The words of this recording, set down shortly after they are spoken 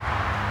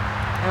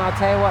And I'll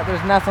tell you what,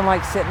 there's nothing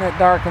like sitting at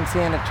dark and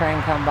seeing a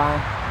train come by.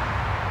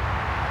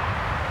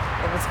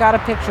 If it's got a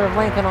picture of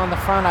Lincoln on the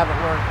front of it,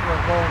 we're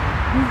golden.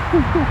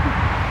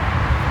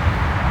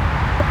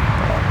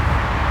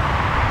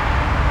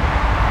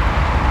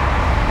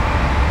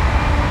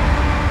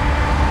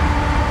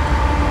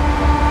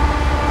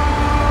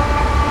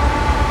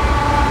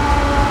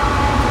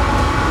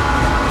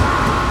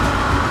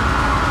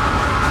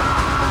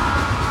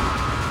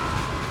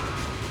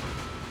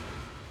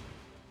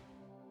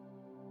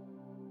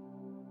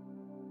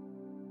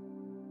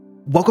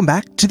 Welcome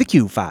back to the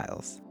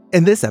Q-Files.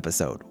 In this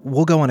episode,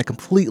 we'll go on a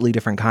completely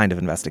different kind of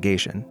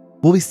investigation.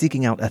 We'll be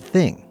seeking out a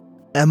thing,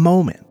 a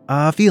moment,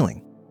 a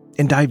feeling,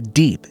 and dive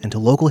deep into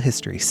local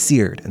history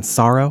seared in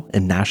sorrow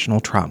and national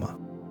trauma.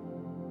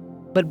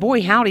 But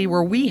boy howdy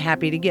were we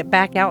happy to get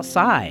back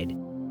outside.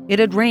 It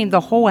had rained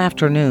the whole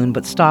afternoon,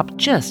 but stopped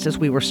just as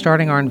we were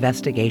starting our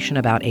investigation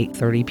about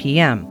 8:30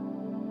 p.m.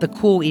 The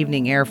cool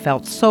evening air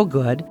felt so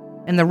good,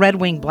 and the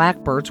red-winged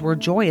blackbirds were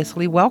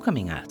joyously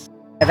welcoming us.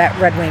 That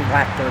red-winged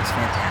blackbird's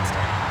fantastic.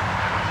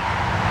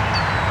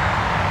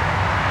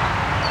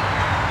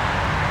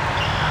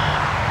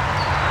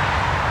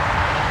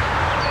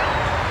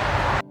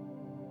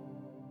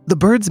 The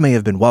birds may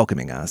have been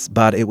welcoming us,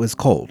 but it was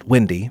cold,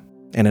 windy,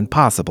 and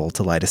impossible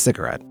to light a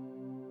cigarette.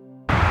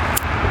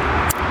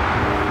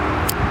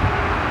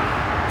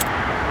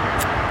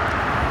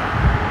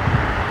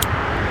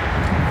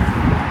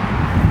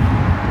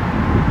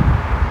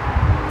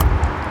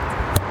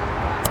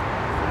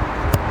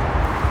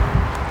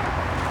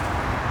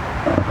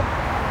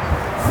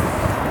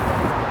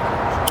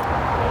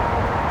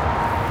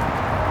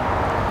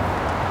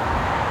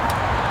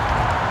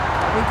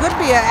 Could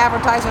be an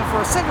advertisement for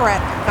a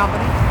cigarette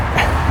company.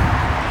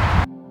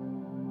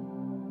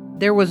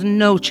 There was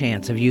no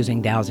chance of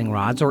using dowsing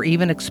rods or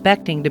even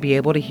expecting to be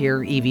able to hear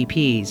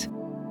EVPs.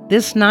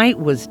 This night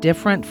was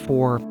different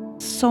for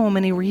so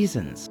many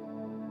reasons.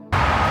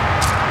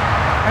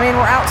 I mean,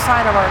 we're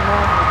outside of our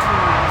normal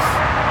tools.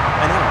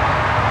 I know.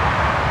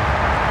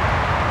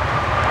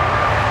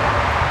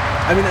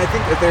 I mean, I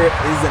think if there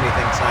is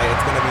anything tonight,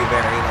 it's going to be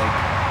very,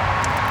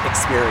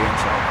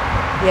 experiential.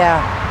 Yeah.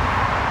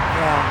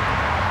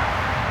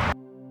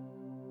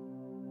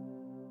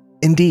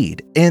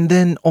 Indeed, and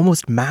then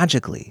almost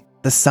magically,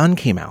 the sun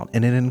came out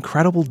and an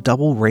incredible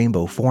double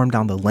rainbow formed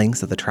down the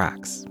lengths of the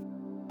tracks.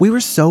 We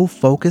were so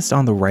focused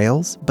on the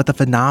rails, but the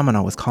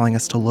phenomena was calling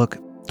us to look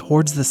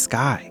towards the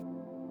sky.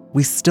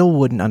 We still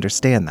wouldn't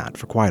understand that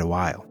for quite a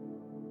while.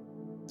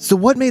 So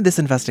what made this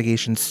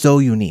investigation so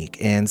unique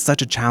and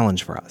such a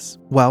challenge for us?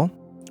 Well,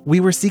 we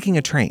were seeking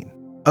a train,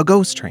 a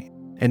ghost train,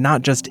 and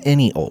not just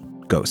any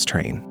old ghost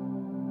train.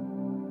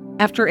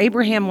 After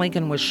Abraham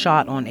Lincoln was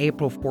shot on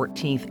April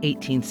 14,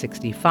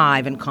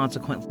 1865, and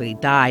consequently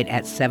died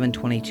at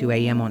 7:22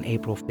 a.m. on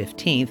April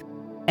 15th,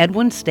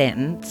 Edwin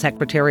Stanton,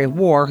 Secretary of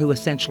War, who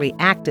essentially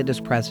acted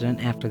as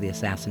president after the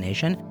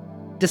assassination,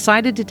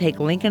 decided to take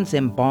Lincoln's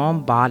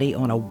embalmed body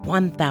on a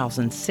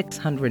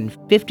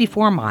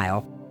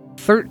 1,654-mile,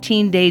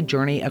 13-day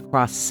journey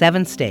across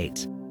 7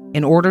 states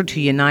in order to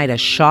unite a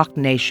shocked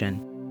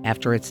nation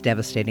after its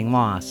devastating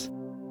loss.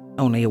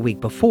 Only a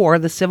week before,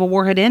 the Civil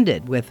War had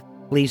ended, with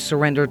Lee's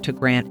surrender to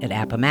Grant at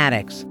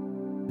Appomattox.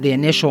 The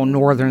initial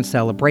Northern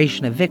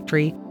celebration of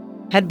victory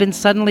had been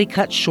suddenly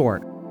cut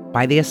short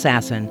by the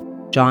assassin,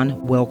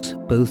 John Wilkes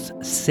Booth's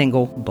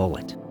single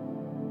bullet.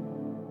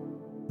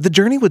 The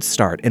journey would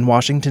start in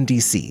Washington,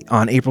 D.C.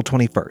 on April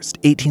 21st,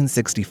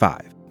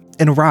 1865,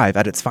 and arrive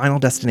at its final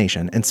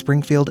destination in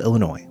Springfield,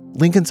 Illinois,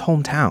 Lincoln's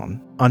hometown,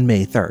 on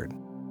May 3rd.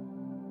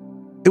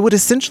 It would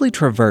essentially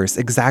traverse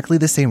exactly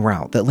the same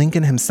route that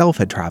Lincoln himself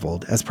had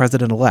traveled as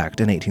president-elect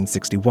in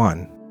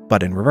 1861,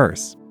 but in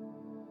reverse.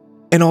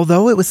 And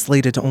although it was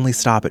slated to only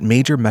stop at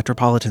major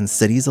metropolitan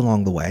cities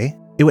along the way,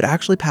 it would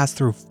actually pass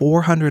through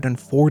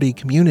 440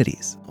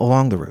 communities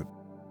along the route,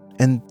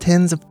 and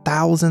tens of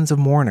thousands of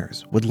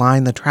mourners would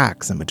line the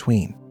tracks in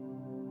between.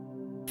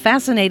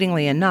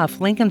 Fascinatingly enough,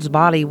 Lincoln's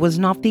body was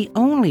not the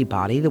only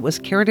body that was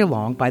carried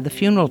along by the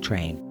funeral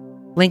train.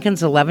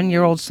 Lincoln's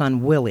 11-year-old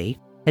son, Willie,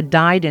 had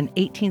died in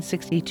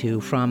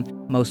 1862 from,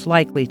 most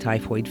likely,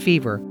 typhoid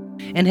fever,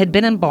 and had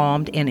been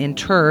embalmed and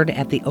interred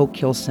at the Oak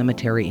Hill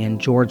Cemetery in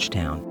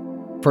Georgetown.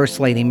 First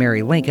Lady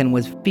Mary Lincoln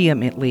was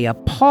vehemently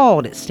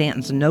appalled at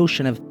Stanton's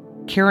notion of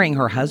carrying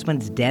her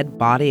husband's dead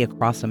body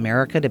across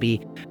America to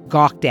be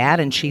gawked at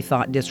and she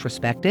thought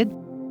disrespected.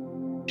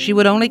 She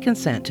would only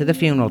consent to the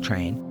funeral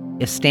train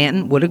if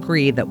Stanton would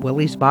agree that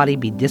Willie's body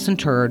be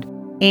disinterred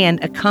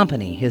and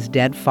accompany his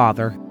dead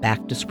father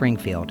back to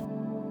Springfield.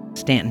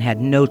 Stanton had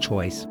no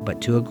choice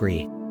but to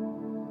agree.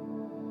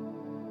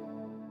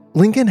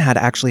 Lincoln had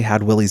actually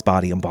had Willie's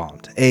body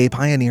embalmed, a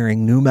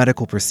pioneering new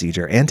medical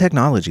procedure and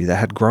technology that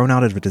had grown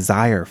out of a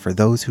desire for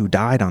those who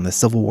died on the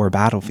Civil War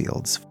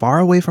battlefields far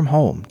away from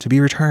home to be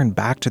returned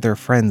back to their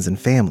friends and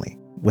family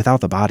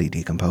without the body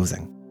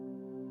decomposing.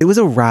 It was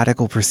a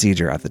radical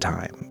procedure at the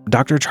time.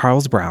 Dr.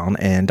 Charles Brown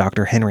and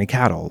Dr. Henry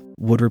Cattle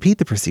would repeat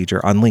the procedure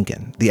on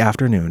Lincoln the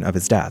afternoon of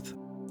his death.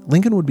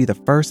 Lincoln would be the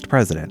first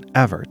president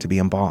ever to be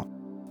embalmed.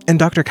 And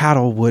Dr.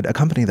 Cattle would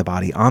accompany the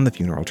body on the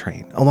funeral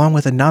train, along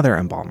with another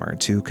embalmer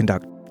to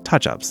conduct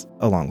touch-ups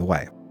along the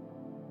way.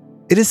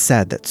 It is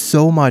said that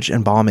so much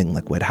embalming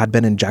liquid had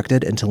been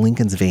injected into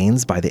Lincoln's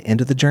veins by the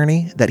end of the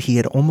journey that he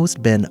had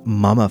almost been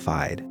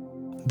mummified.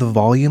 The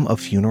volume of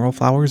funeral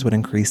flowers would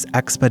increase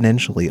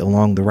exponentially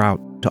along the route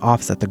to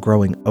offset the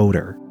growing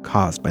odor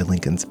caused by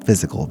Lincoln's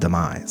physical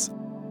demise.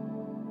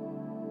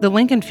 The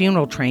Lincoln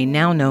funeral train,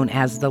 now known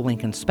as the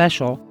Lincoln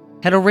Special,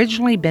 had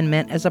originally been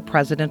meant as a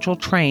presidential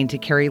train to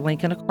carry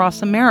Lincoln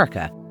across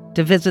America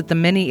to visit the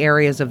many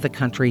areas of the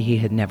country he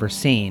had never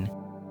seen.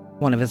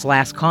 One of his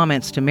last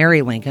comments to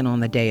Mary Lincoln on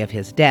the day of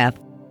his death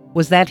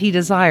was that he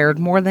desired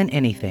more than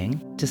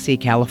anything to see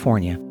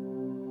California.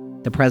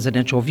 The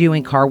presidential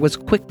viewing car was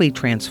quickly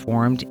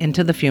transformed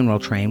into the funeral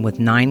train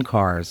with 9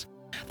 cars,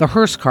 the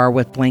hearse car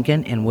with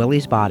Lincoln and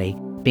Willie's body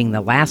being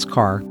the last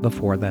car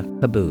before the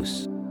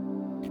caboose.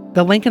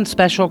 The Lincoln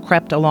Special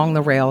crept along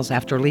the rails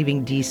after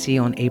leaving D.C.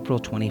 on April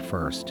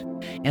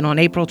 21st, and on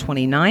April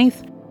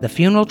 29th, the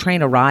funeral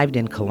train arrived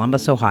in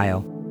Columbus,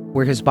 Ohio,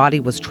 where his body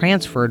was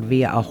transferred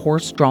via a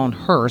horse-drawn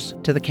hearse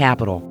to the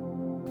capital.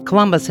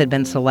 Columbus had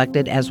been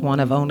selected as one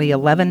of only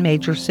 11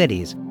 major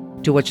cities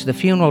to which the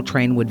funeral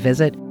train would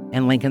visit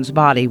and Lincoln's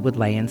body would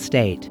lay in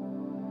state.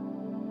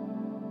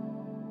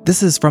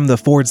 This is from the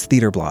Ford's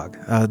Theater blog,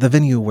 the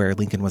venue where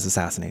Lincoln was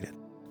assassinated.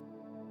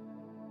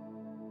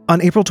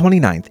 On April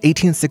 29,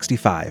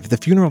 1865, the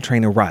funeral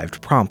train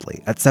arrived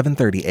promptly at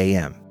 7:30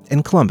 a.m.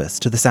 in Columbus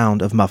to the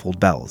sound of muffled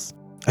bells.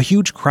 A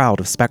huge crowd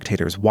of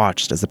spectators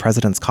watched as the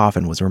president's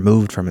coffin was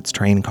removed from its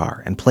train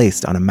car and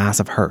placed on a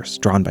massive hearse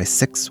drawn by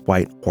 6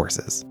 white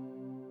horses.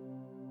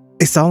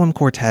 A solemn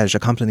cortege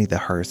accompanied the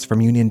hearse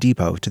from Union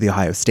Depot to the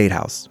Ohio State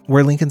House,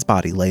 where Lincoln's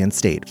body lay in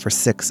state for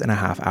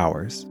 6.5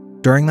 hours.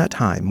 During that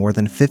time, more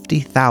than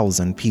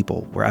 50,000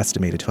 people were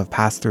estimated to have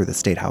passed through the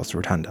State House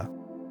rotunda.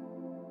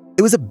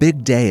 It was a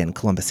big day in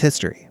Columbus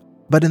history,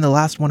 but in the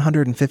last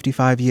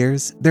 155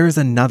 years, there is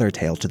another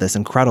tale to this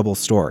incredible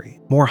story,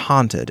 more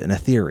haunted and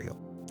ethereal.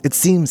 It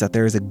seems that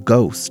there is a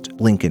ghost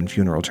Lincoln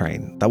funeral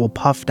train that will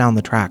puff down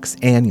the tracks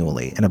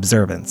annually in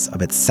observance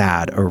of its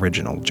sad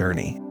original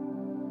journey.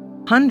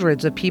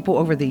 Hundreds of people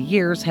over the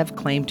years have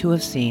claimed to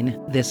have seen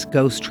this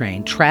ghost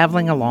train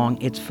traveling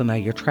along its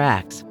familiar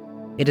tracks.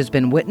 It has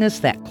been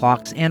witnessed that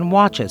clocks and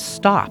watches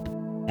stop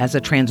as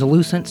a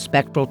translucent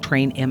spectral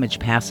train image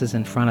passes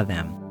in front of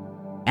them.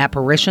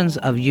 Apparitions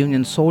of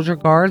Union soldier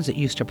guards that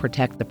used to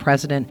protect the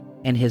president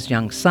and his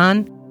young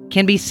son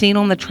can be seen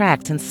on the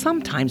tracks and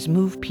sometimes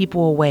move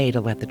people away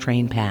to let the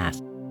train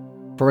pass.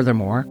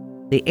 Furthermore,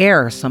 the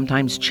air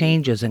sometimes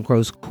changes and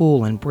grows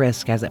cool and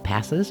brisk as it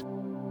passes,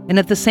 and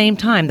at the same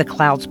time the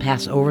clouds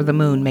pass over the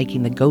moon,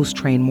 making the ghost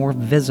train more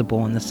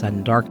visible in the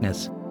sudden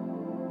darkness.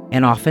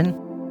 And often,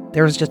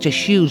 there is just a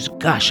huge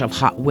gush of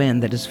hot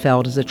wind that is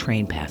felt as the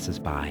train passes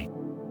by.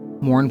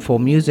 Mournful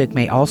music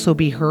may also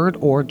be heard,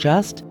 or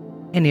just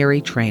an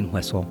eerie train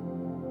whistle.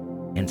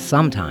 And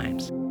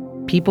sometimes,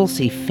 people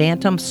see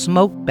phantom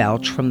smoke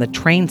belch from the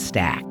train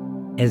stack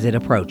as it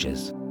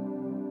approaches.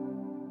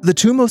 The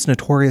 2 most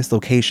notorious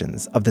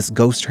locations of this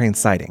ghost train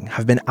sighting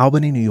have been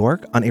Albany, New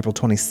York on April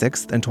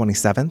 26th and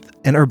 27th,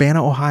 and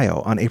Urbana,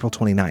 Ohio on April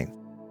 29th.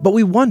 But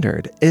we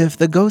wondered if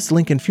the ghost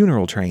Lincoln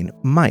funeral train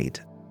might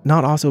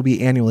not also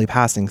be annually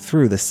passing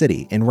through the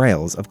city in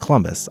rails of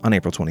Columbus on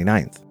April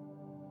 29th.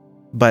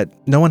 But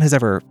no one has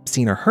ever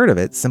seen or heard of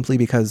it simply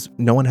because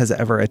no one has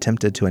ever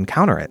attempted to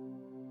encounter it.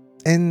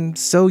 And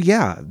so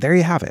yeah, there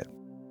you have it.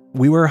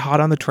 We were hot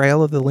on the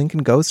trail of the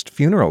Lincoln Ghost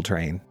funeral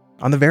train,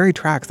 on the very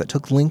tracks that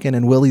took Lincoln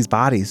and Willie's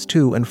bodies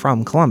to and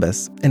from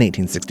Columbus in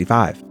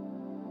 1865.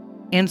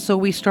 And so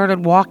we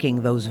started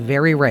walking those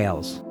very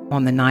rails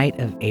on the night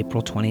of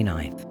April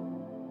 29th.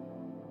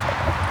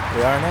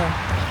 We are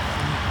now.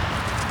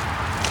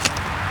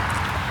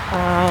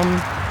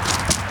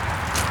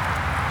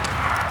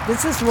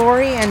 This is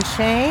Lori and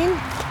Shane.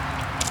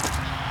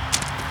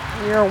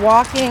 We are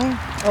walking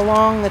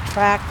along the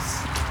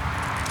tracks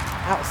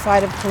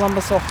outside of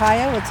Columbus,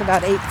 Ohio. It's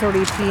about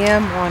 8:30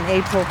 p.m. on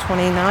April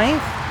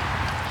 29th.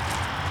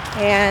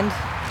 And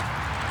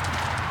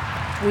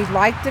we'd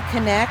like to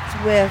connect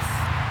with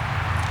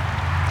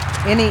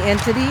any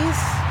entities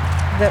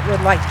that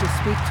would like to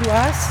speak to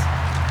us.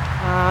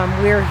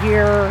 We're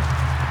here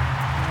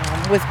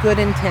with good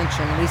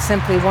intention. We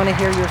simply want to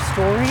hear your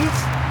stories.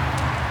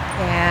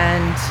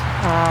 And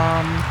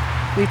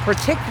we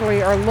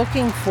particularly are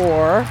looking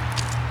for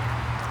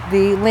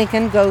the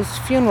Lincoln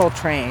Ghost funeral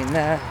train.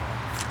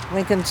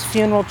 Lincoln's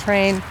funeral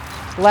train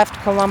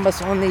left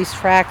Columbus on these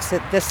tracks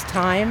at this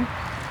time,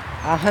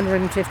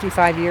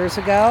 155 years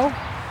ago.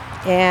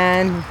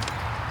 And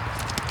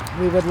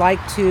we would like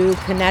to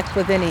connect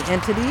with any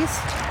entities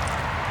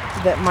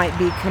that might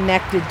be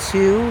connected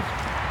to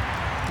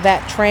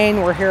that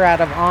train. We're here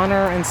out of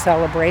honor and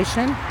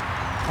celebration.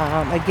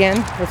 Again,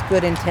 with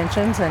good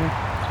intentions and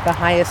the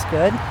highest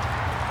good.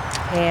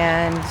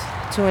 And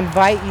to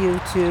invite you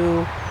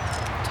to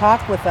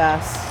talk with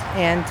us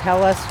and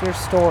tell us your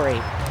story.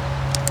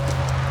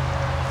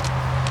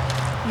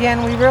 Yeah,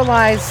 and we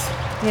realize,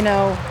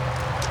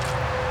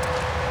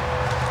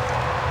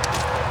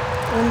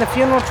 when the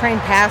funeral train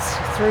passed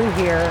through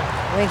here,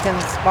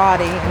 Lincoln's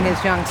body and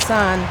his young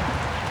son,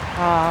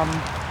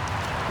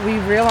 we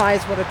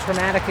realized what a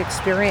traumatic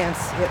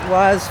experience it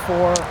was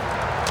for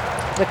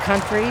the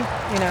country.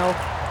 You know,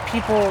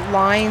 people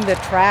lined the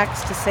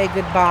tracks to say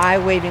goodbye,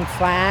 waving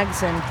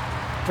flags and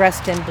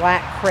dressed in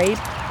black crepe.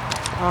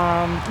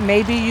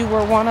 Maybe you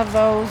were one of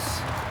those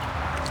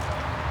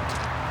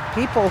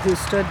people who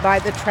stood by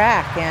the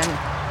track and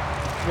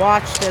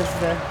watched as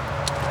the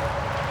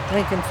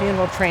Lincoln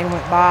funeral train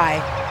went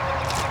by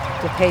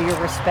to pay your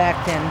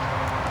respect and,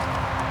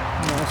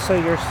 you know, show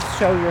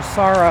your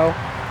sorrow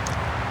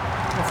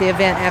at the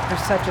event after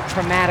such a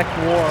traumatic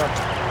war.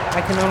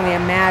 I can only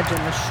imagine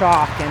the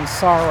shock and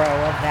sorrow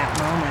of that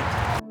moment.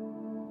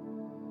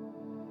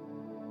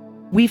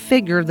 We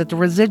figured that the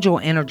residual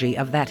energy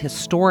of that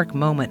historic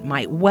moment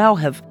might well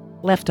have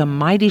left a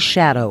mighty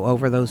shadow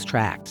over those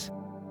tracks.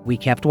 We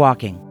kept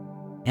walking,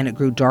 and it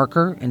grew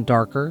darker and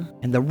darker,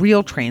 and the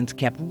real trains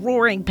kept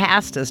roaring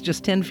past us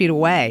just 10 feet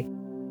away.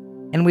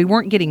 And we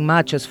weren't getting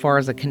much as far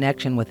as a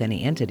connection with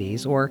any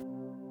entities, or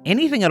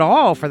anything at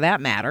all for that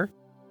matter.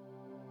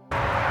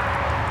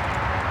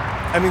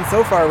 I mean,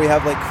 so far we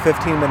have like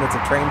 15 minutes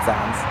of train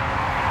sounds.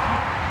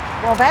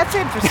 Well, that's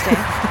interesting.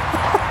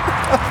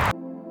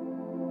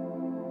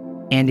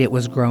 And it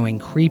was growing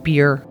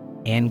creepier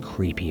and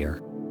creepier.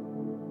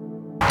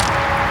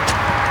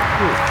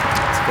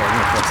 Scared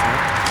me for a second.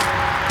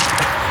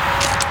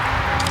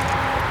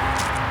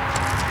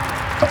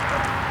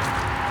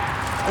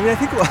 I mean, I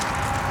think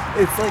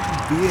it's like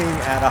being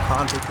at a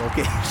haunted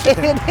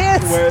location. It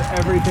is. Where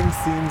everything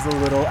seems a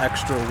little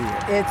extra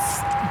weird.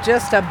 It's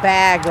just a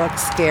bag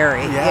looks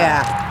scary.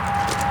 Yeah.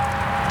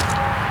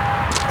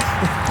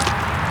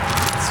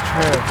 It's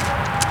true.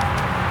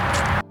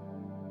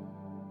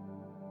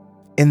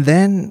 And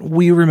then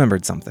we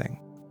remembered something.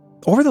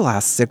 Over the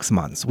last 6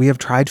 months, we have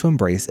tried to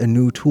embrace a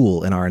new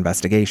tool in our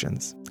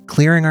investigations,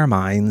 clearing our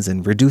minds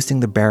and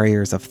reducing the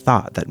barriers of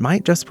thought that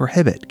might just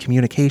prohibit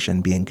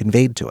communication being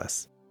conveyed to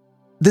us.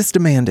 This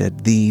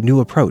demanded the new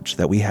approach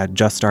that we had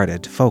just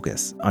started to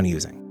focus on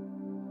using.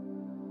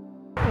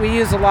 We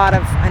use a lot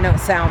of, I know it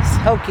sounds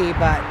hokey,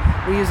 but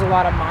we use a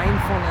lot of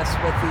mindfulness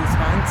with these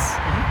hunts,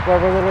 where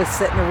we'll literally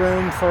sit in a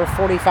room for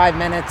 45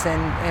 minutes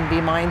and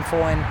be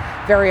mindful. And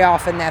very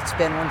often that's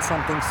been when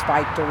something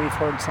spiked or we've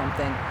heard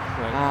something.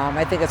 Right.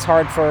 I think it's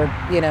hard for,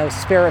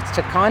 spirits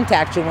to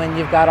contact you when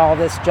you've got all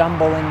this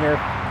jumble in your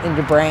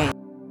brain.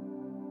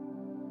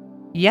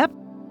 Yep,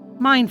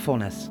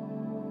 mindfulness,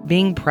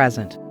 being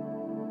present,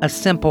 a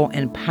simple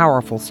and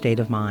powerful state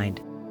of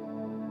mind.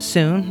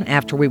 Soon,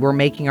 after we were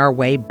making our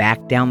way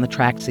back down the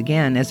tracks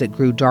again as it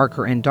grew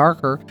darker and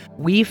darker,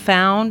 we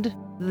found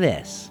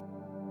this.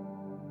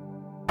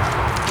 A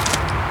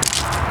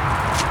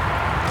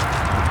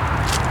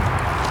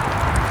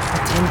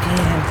tin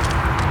can.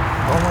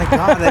 Oh my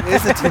god, that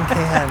is a tin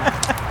can.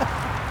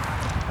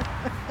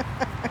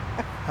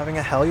 Having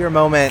a Hellier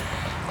moment.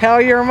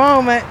 Hellier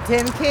moment,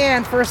 tin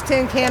can, first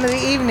tin can of the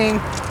evening.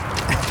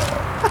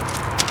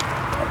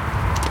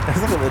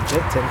 That's like a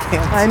legit tin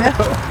can. I know.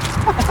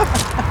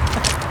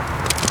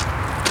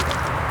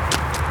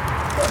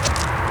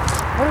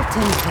 What if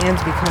tin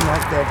cans become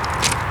like the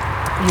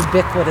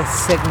ubiquitous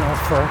signal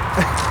for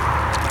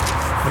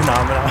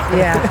phenomena?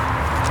 Yeah.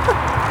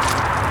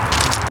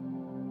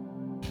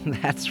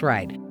 That's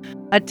right.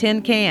 A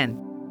tin can.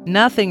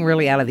 Nothing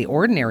really out of the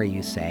ordinary,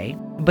 you say.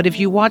 But if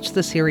you watch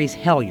the series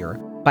Hellier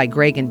by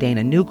Greg and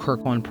Dana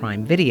Newkirk on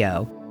Prime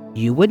Video,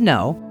 you would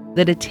know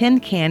that a tin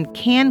can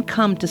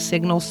come to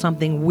signal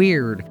something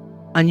weird,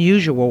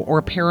 unusual,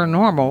 or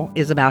paranormal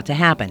is about to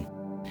happen.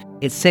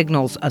 It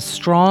signals a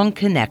strong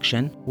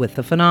connection with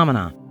the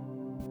phenomena.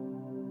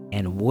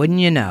 And wouldn't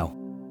you know?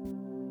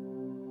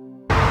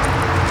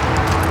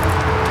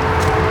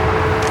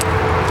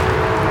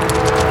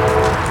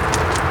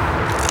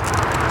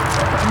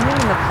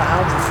 In the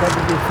clouds, it's said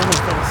to do funny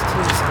things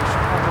too. So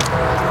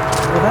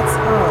well, that's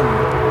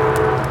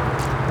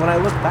when I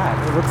look back,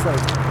 it looks like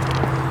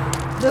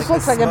this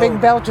looks like a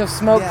big belch of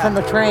smoke from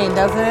a train,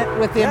 doesn't it?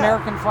 With the Yeah.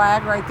 American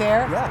flag right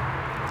there. Yeah.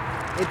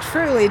 It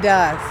truly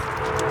does.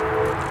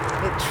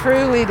 It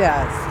truly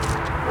does.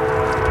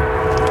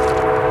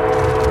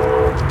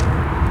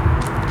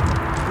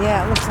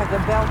 Yeah, it looks like a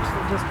belch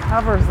that just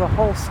covers the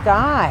whole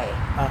sky.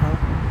 Uh-huh.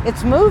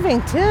 It's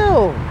moving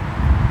too.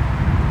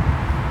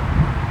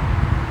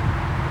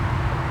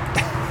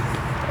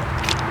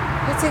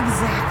 That's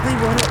exactly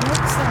what it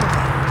looks like.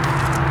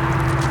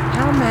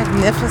 How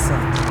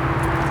magnificent.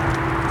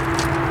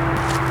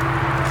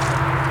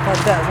 That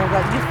does. I'm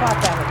like, you thought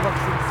that it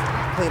looks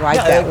exactly like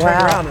yeah, that. I turned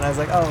around and I was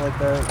like, oh, like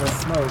the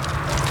smoke.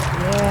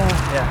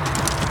 Yeah.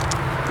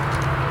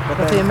 Yeah. With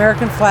then, the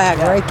American flag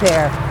right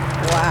there.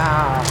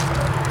 Wow.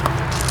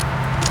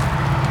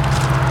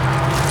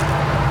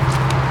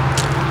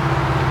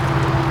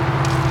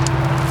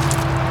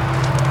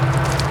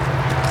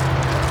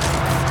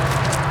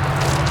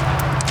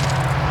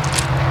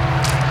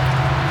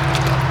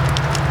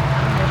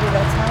 Maybe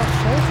that's how it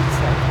shows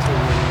itself to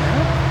you,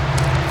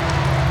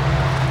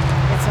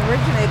 It's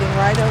originating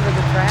right over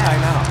the track. I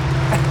know.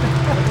 It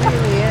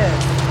really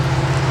is.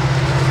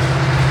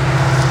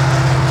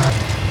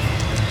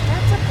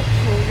 That's a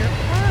peculiar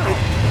cloud. It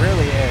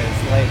really is.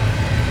 Like,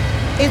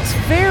 It's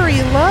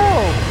very low.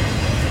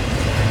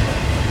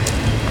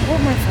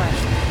 Hold my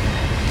flashlight.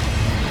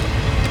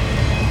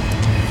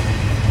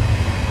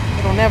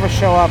 It'll never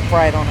show up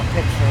right on a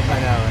picture. I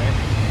know, right?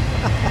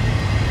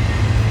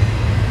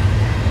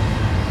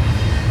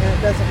 And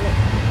it doesn't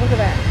look at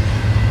that.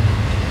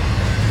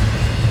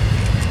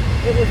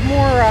 It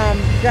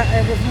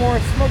was more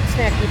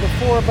smokestacky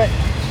before, but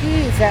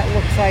geez, that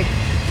looks like,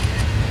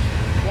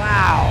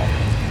 wow.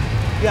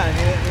 Yeah, I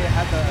mean, it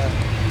had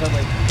the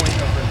like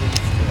point of release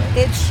to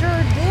it. It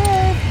sure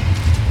did.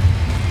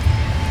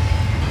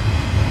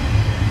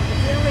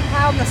 It's the only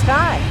cloud in the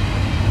sky.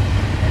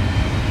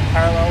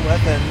 Parallel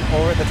with and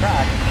over the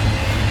track.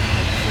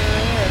 It sure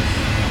is.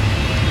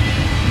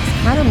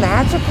 It's kind of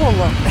magical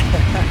look.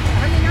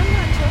 I mean, I'm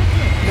not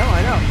joking. No,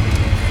 I know.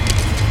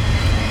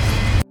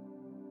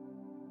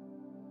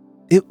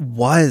 It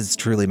was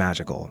truly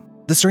magical.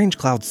 The strange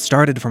cloud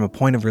started from a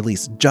point of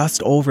release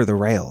just over the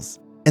rails,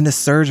 and the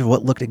surge of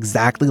what looked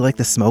exactly like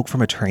the smoke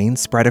from a train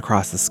spread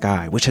across the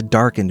sky, which had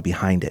darkened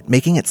behind it,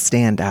 making it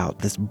stand out,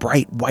 this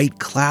bright white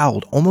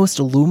cloud, almost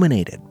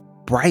illuminated,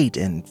 bright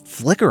and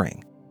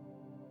flickering.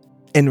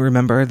 And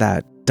remember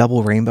that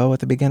double rainbow at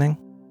the beginning?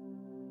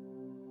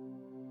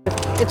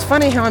 It's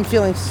funny how I'm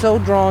feeling so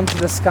drawn to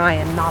the sky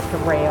and not the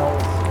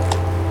rails.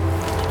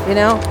 You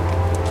know?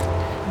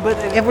 But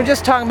If we're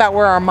just talking about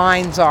where our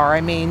minds are,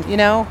 I mean, you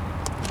know?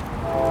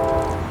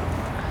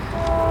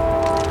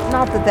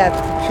 Not that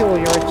that's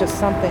peculiar, it's just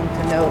something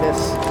to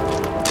notice.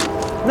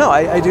 no,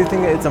 I do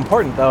think it's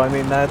important, though. I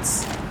mean,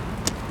 that's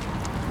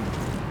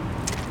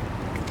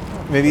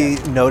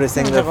maybe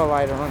noticing Have a the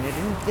lighter on you,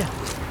 didn't you? Yeah.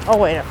 Oh,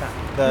 wait, I found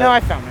it. The- No, I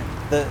found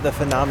it. the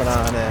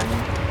phenomenon and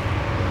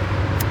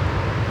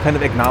kind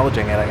of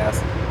acknowledging it, I guess.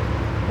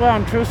 Well,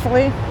 and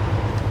truthfully,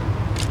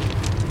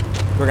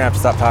 We're gonna have to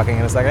stop talking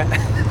in a second.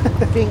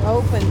 being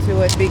open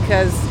to it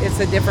because it's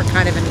a different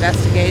kind of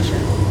investigation.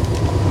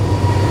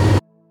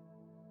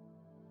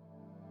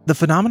 The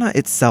phenomena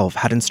itself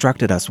had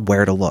instructed us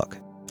where to look,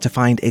 to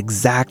find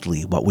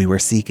exactly what we were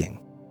seeking.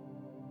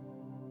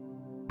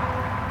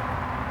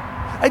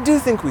 I do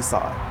think we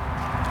saw it.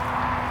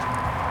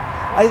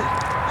 I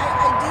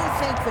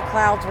do think the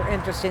clouds were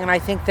interesting, and I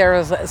think there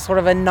is a, sort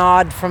of a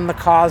nod from the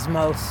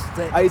cosmos.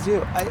 That, I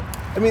do.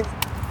 I mean,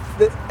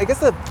 I guess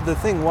the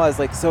thing was,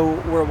 like, so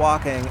we're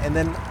walking, and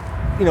then,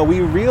 you know, we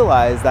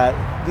realize that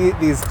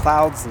these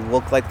clouds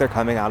look like they're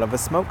coming out of a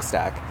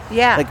smokestack.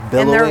 yeah, Like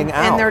billowing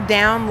out. and they're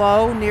down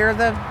low near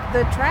the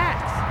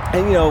tracks.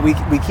 And, you know, we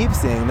keep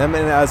seeing them,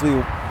 and as we, you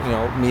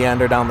know,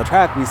 meander down the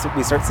track, we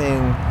start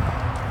seeing,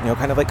 you know,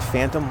 kind of like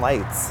phantom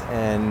lights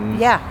and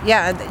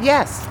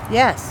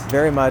Yes.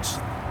 very much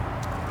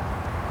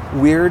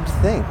weird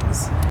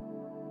things.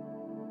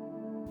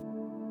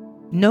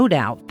 No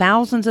doubt,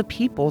 thousands of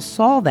people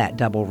saw that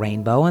double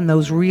rainbow and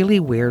those really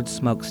weird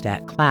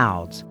smokestack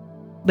clouds.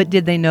 But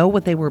did they know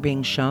what they were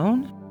being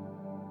shown?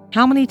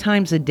 How many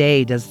times a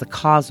day does the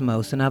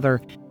cosmos and other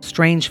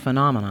strange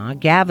phenomena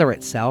gather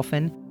itself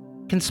and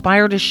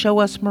conspire to show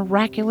us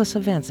miraculous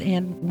events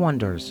and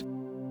wonders?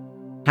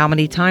 How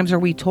many times are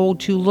we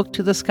told to look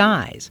to the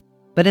skies,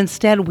 but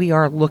instead we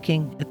are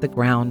looking at the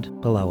ground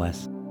below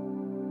us,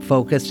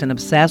 focused and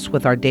obsessed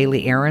with our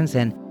daily errands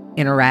and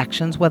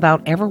interactions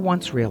without ever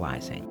once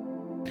realizing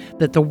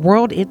that the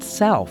world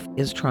itself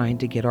is trying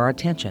to get our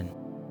attention,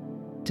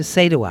 to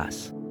say to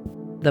us,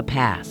 the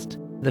past,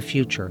 the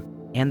future,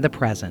 and the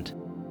present,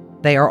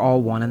 they are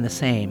all one and the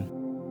same,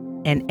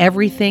 and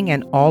everything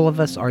and all of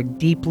us are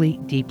deeply,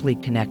 deeply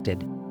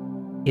connected,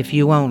 if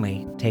you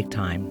only take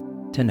time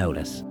to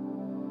notice.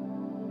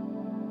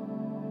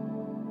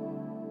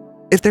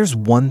 If there's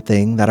one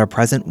thing that our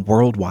present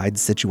worldwide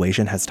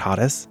situation has taught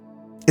us,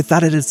 it's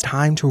that it is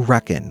time to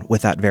reckon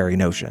with that very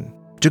notion,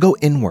 to go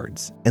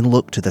inwards and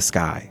look to the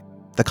sky.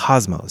 The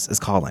cosmos is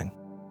calling.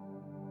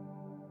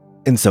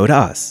 And so to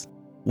us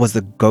was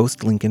the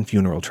Ghost Lincoln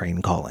funeral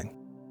train calling,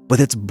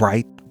 with its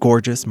bright,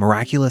 gorgeous,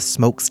 miraculous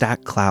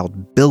smokestack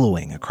cloud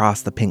billowing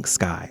across the pink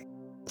sky,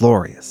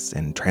 glorious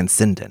and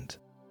transcendent.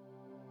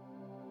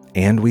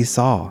 And we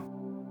saw.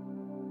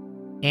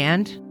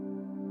 And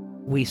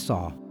we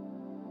saw.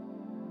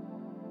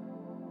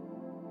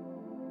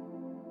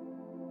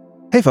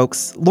 Hey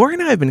folks, Lori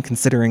and I have been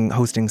considering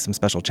hosting some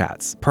special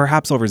chats,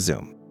 perhaps over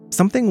Zoom.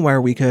 Something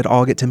where we could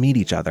all get to meet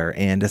each other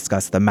and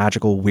discuss the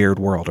magical, weird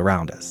world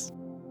around us.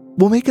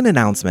 We'll make an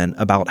announcement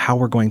about how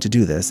we're going to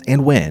do this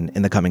and when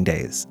in the coming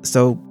days,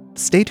 so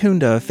stay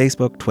tuned to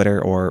Facebook, Twitter,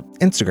 or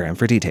Instagram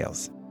for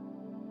details.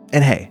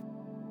 And hey,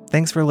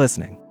 thanks for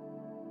listening.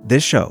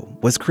 This show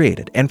was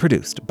created and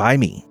produced by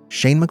me,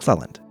 Shane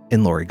McClelland,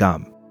 and Lori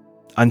Gum.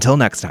 Until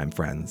next time,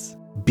 friends,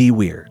 be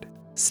weird,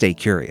 stay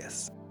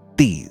curious.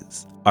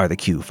 These are the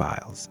Q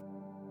Files.